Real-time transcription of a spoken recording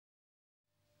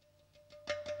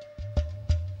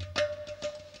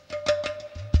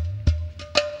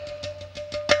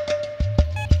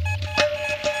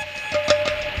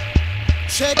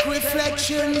Check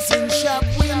reflections in shop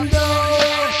window.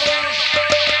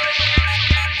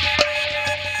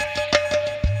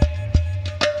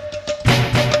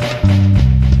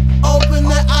 Open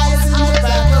the eyes in the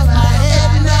back of my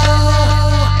head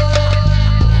now.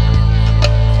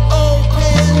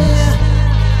 Open.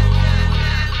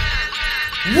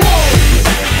 Whoa!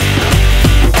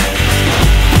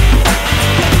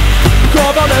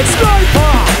 Government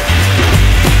sniper!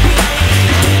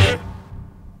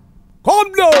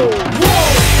 Come now! Whoa!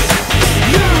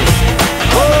 You!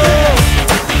 Whoa!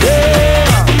 Yeah!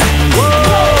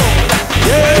 Whoa!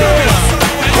 Yeah!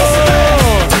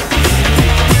 Whoa!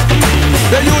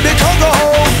 The unit can't go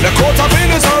home. The court of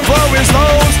innocent for his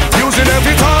nose. Using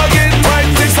every target,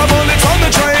 practice the bullets on the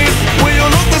train. We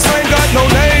all look the same, got no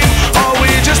name. Or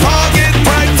we just target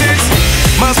practice.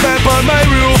 My step on my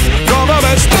roof,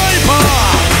 government sniper.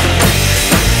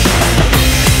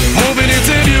 Moving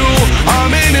into view,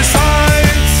 I'm in his sights.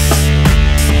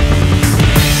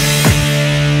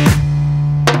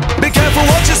 Be careful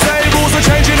what you say, rules are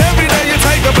changing every day. You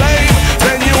take the blame,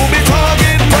 then you'll be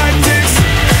target practice.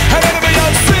 And enemy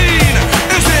unseen,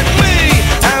 is it me?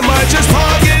 Am I just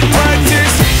target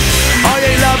practice? I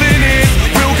ain't loving it,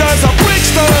 real guys are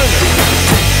Brixton.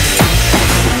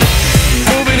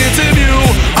 Moving into view,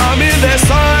 I'm in their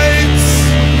sights.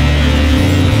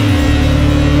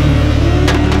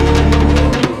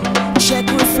 Check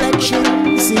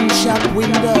reflections in shop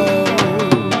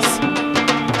windows.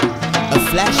 A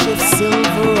flash of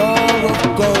silver or of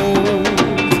gold.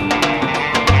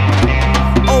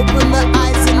 Open the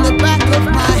eyes in the back of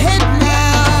my head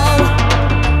now,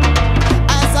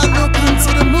 as I look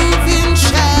into the moving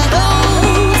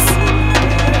shadows.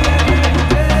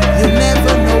 You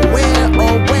never know where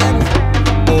or when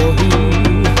or who,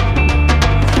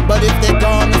 but if they're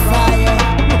gonna fire,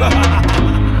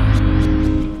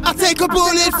 I'll take a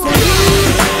bullet for you.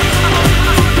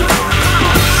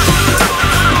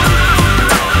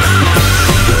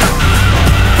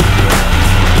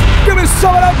 Give me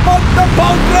some of that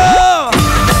motherfucker!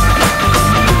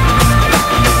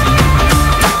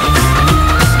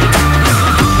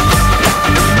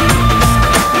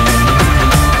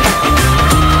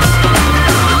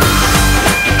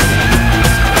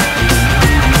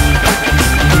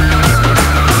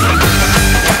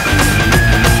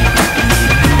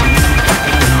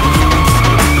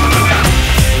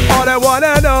 I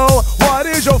wanna know, what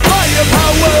is your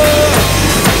firepower?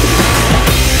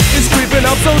 It's creeping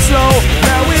up so slow,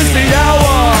 now is the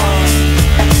hour.